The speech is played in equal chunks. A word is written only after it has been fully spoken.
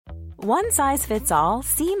One size fits all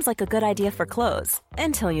seems like a good idea for clothes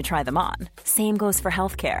until you try them on. Same goes for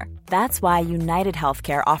healthcare. That's why United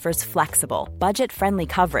Healthcare offers flexible, budget-friendly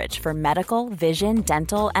coverage for medical, vision,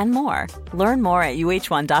 dental, and more. Learn more at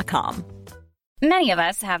uh1.com. Many of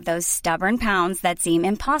us have those stubborn pounds that seem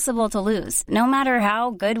impossible to lose, no matter how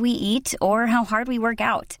good we eat or how hard we work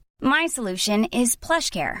out. My solution is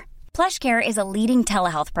PlushCare. PlushCare is a leading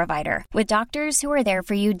telehealth provider with doctors who are there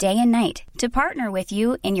for you day and night to partner with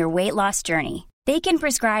you in your weight loss journey. They can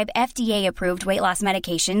prescribe FDA-approved weight loss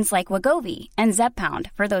medications like Wegovy and Zepbound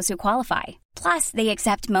for those who qualify. Plus, they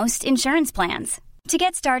accept most insurance plans. To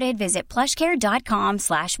get started, visit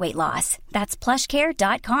plushcare.com/weightloss. That's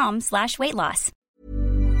plushcare.com/weightloss.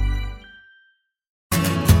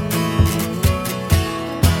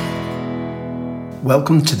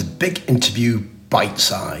 Welcome to the big interview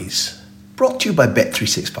BITESIZE, brought to you by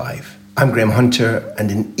Bet365. I'm Graham Hunter,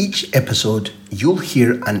 and in each episode, you'll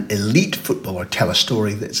hear an elite footballer tell a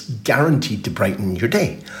story that's guaranteed to brighten your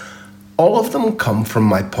day. All of them come from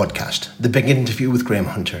my podcast, The Big Interview with Graham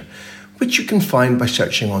Hunter, which you can find by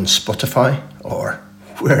searching on Spotify or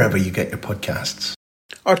wherever you get your podcasts.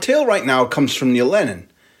 Our tale right now comes from Neil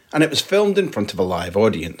Lennon, and it was filmed in front of a live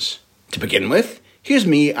audience. To begin with, here's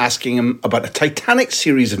me asking him about a titanic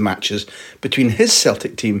series of matches between his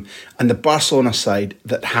Celtic team and the Barcelona side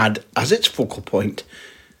that had, as its focal point,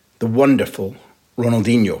 the wonderful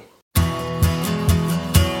Ronaldinho.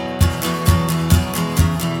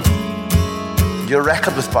 Your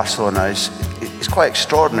record with Barcelona is quite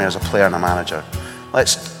extraordinary as a player and a manager.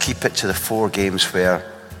 Let's keep it to the 4 games where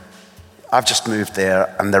I've just moved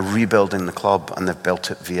there and they're rebuilding the club and they've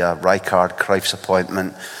built it via Rijkaard, Cruyff's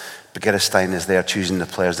appointment. Begiristain is there choosing the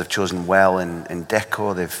players they've chosen well in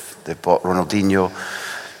Deco. They've bought Ronaldinho.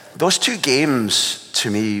 Those 2 games to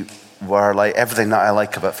me were like everything that I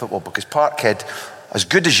like about football, because Parkhead, as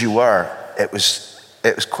good as you were, it was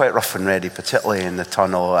quite rough and ready, particularly in the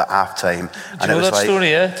tunnel at half-time. Do you know that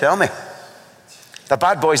story, yeah? Tell me. They're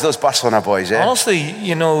bad boys, those Barcelona boys, yeah? Honestly,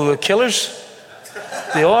 killers.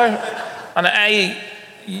 They are. And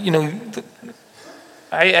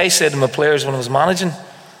I said to my players when I was managing,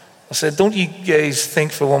 I said, don't you guys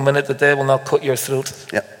think for 1 minute that they will not cut your throat?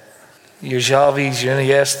 Yep. Your Xavis, your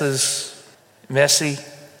Iniestas, Messi,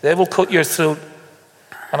 they will cut your throat.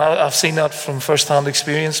 And I've seen that from first-hand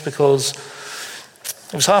experience, because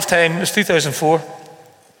it was half-time, it was 2004,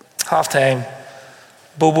 half-time.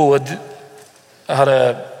 Bobo had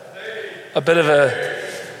a bit of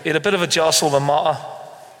a jostle with Mata,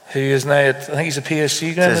 who is now I think he's a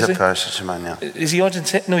PSG guy, He's a PSG man, yeah. Is he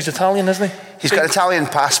Argentine? No, he's Italian, isn't he? He's got an Italian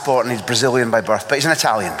passport and he's Brazilian by birth, but he's an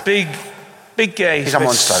Italian. Big guy. He's a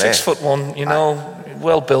monster, 6'1",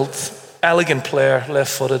 well built, elegant player,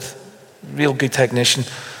 left-footed, real good technician.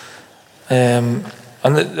 And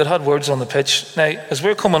they had words on the pitch. Now, as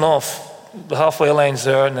we're coming off, the halfway line's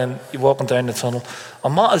there, and then you're walking down the tunnel.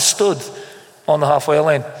 And Mata stood on the halfway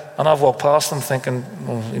line, and I've walked past him thinking,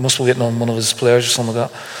 he must be waiting on one of his players or something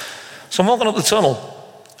like that. So I'm walking up the tunnel,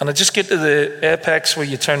 and I just get to the apex where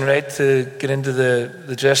you turn right to get into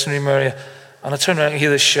the dressing room area, and I turn around and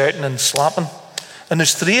hear this shouting and slapping, and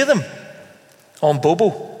there's 3 of them on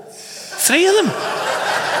Bobo. 3 of them.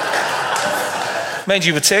 Mind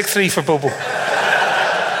you, would take 3 for Bobo.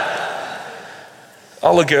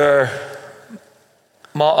 Oliger,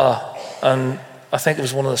 Mata, and I think it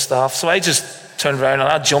was one of the staff. So I just turned around and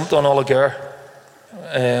I jumped on Oliger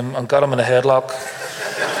and got him in a headlock.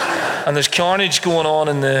 And there's carnage going on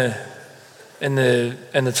in the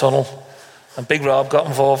tunnel. And Big Rob got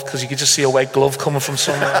involved because you could just see a white glove coming from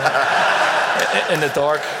somewhere in the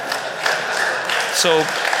dark. So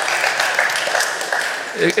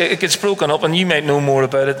it gets broken up, and you might know more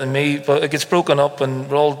about it than me, but it gets broken up and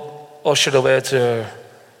we're all ushered away to our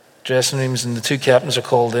dressing rooms, and the 2 captains are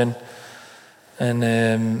called in.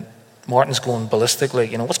 And Martin's going ballistic,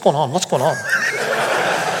 like, what's going on?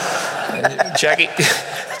 Jackie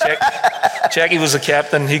was the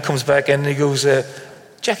captain. He comes back in and he goes,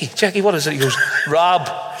 Jackie, what is it? He goes, Rob,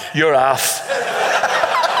 you're off.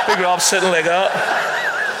 Big Rob's sitting like that.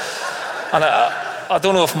 And I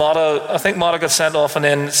don't know if I think Mata got sent off, and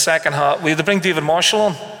then second half, we had to bring David Marshall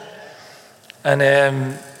on.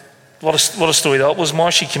 And what a story that was.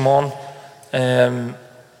 Marshy came on.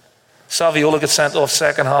 Saviola got sent off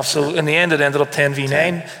second half, so in the end it ended up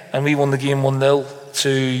 10v9, and we won the game 1-0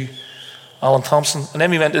 to Alan Thompson. And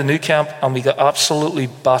then we went to the new camp and we got absolutely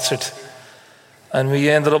battered, and we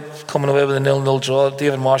ended up coming away with a 0-0 draw.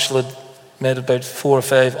 David Marshall had made about 4 or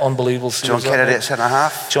 5 unbelievable saves. John Kennedy at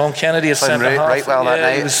centre-half. John Kennedy at centre-half. Right well that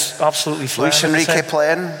night. He was absolutely flying. Luis Enrique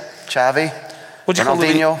playing, Xavi, What do you call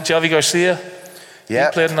it? Xavi Garcia? Yeah.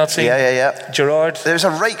 He played in that team. Yeah. Gerrard. There's a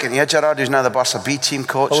right good, Gerrard, who's now the Barca B team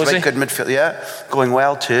coach. Oh, is right he? good midfield, going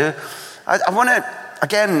well too. I want to,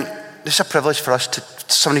 again, this is a privilege for us to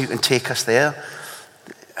somebody who can take us there.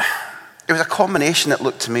 It was a combination that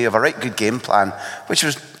looked to me of a right good game plan, which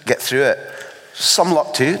was get through it. Some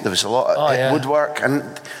luck too. There was a lot of woodwork, and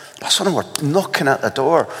Barcelona were knocking at the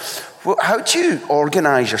door. Well, how do you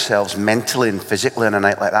organise yourselves mentally and physically on a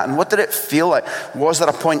night like that? And what did it feel like? Was there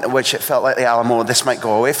a point at which it felt like the Alamo, this might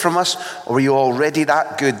go away from us? Or were you already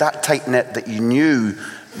that good, that tight-knit, that you knew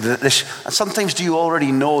that this... And sometimes do you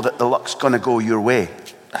already know that the luck's going to go your way?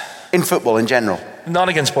 In football, in general? Not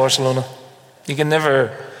against Barcelona. You can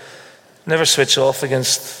never switch off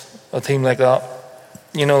against a team like that.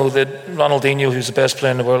 You know, that Ronaldinho, who's the best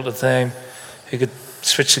player in the world at the time, who could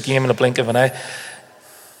switch the game in a blink of an eye.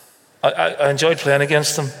 I enjoyed playing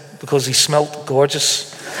against him because he smelt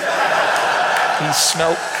gorgeous.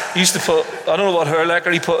 He used to put, I don't know what hair lacquer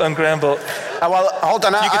he put on, Graham, but well, hold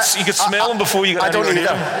on. You could smell him before you got anywhere near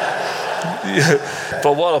him. Yeah.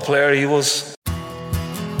 But what a player he was.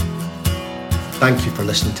 Thank you for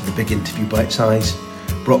listening to the Big Interview Bite Size,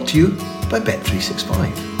 brought to you by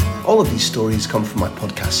Bet365. All of these stories come from my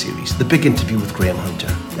podcast series, The Big Interview with Graham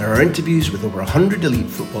Hunter. There are interviews with over 100 elite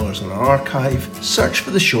footballers on our archive. Search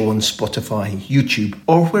for the show on Spotify, YouTube,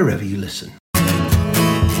 or wherever you listen.